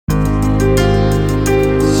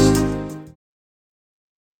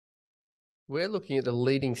We're looking at the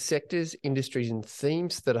leading sectors, industries, and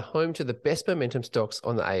themes that are home to the best momentum stocks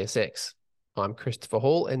on the ASX. I'm Christopher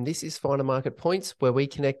Hall, and this is Finer Market Points, where we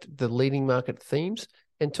connect the leading market themes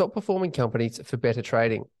and top performing companies for better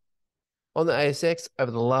trading. On the ASX,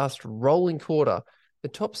 over the last rolling quarter, the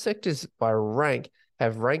top sectors by rank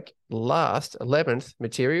have ranked last 11th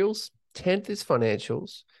materials, 10th is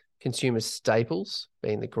financials, consumer staples,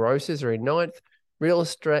 being the grocers, are in 9th, real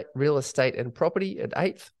estate and property at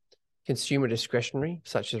 8th, consumer discretionary,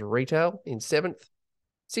 such as retail, in 7th.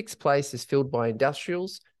 6th place is filled by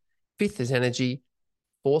industrials. 5th is energy.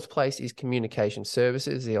 4th place is communication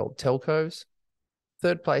services, the old telcos.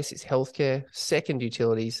 3rd place is healthcare. 2nd,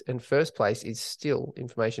 utilities. And 1st place is still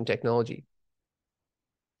information technology.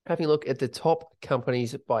 Having a look at the top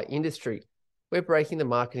companies by industry, we're breaking the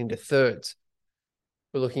market into thirds.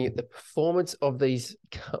 We're looking at the performance of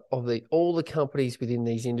all the companies within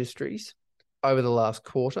these industries over the last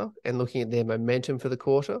quarter and looking at their momentum for the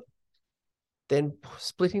quarter. Then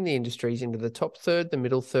splitting the industries into the top third, the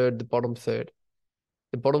middle third, the bottom third.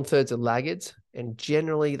 The bottom thirds are laggards, and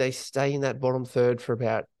generally they stay in that bottom third for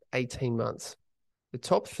about 18 months. The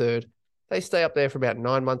top third, they stay up there for about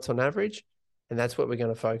 9 months on average, and that's what we're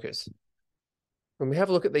going to focus. When we have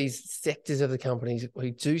a look at these sectors of the companies,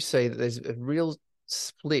 we do see that there's a real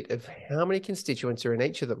split of how many constituents are in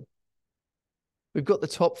each of them. We've got the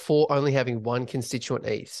top 4 only having one constituent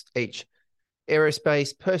each.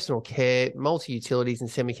 Aerospace, personal care, multi-utilities, and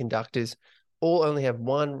semiconductors all only have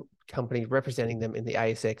one company representing them in the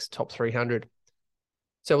ASX top 300.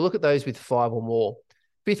 So we'll look at those with 5 or more.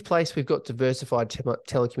 5th place, we've got diversified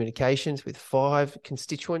telecommunications with 5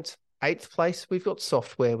 constituents. 8th place, we've got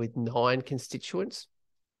software with 9 constituents.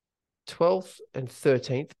 12th and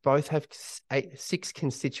 13th both have 6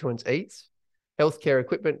 constituents each. Healthcare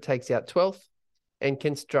equipment takes out 12th, and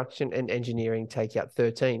construction and engineering take out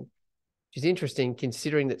 13, which is interesting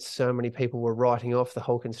considering that so many people were writing off the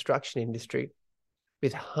whole construction industry,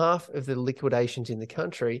 with half of the liquidations in the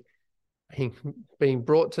country being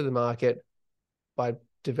brought to the market by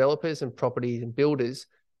developers and properties and builders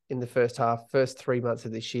in the first 3 months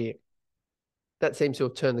of this year. That seems to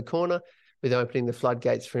have turned the corner with opening the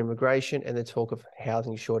floodgates for immigration and the talk of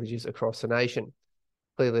housing shortages across the nation.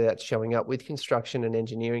 Clearly, that's showing up with construction and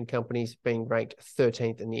engineering companies being ranked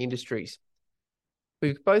 13th in the industries.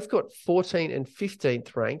 We've both got 14th and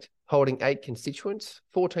 15th ranked, holding 8 constituents.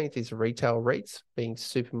 14th is retail REITs, being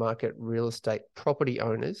supermarket, real estate, property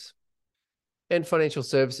owners, and financial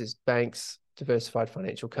services, banks, diversified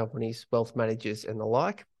financial companies, wealth managers, and the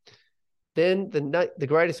like. Then the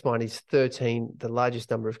greatest one is 13, the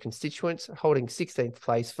largest number of constituents, holding 16th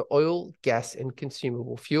place for oil, gas, and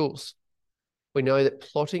consumable fuels. We know that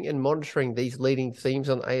plotting and monitoring these leading themes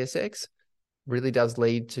on ASX really does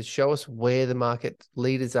lead to show us where the market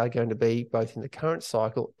leaders are going to be, both in the current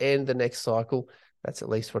cycle and the next cycle. That's at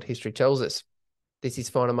least what history tells us. This is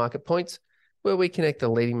Finer Market Points, where we connect the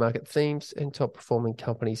leading market themes and top performing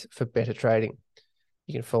companies for better trading.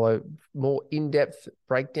 You can follow more in-depth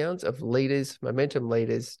breakdowns of leaders, momentum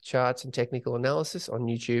leaders, charts, and technical analysis on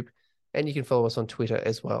YouTube, and you can follow us on Twitter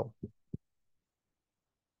as well.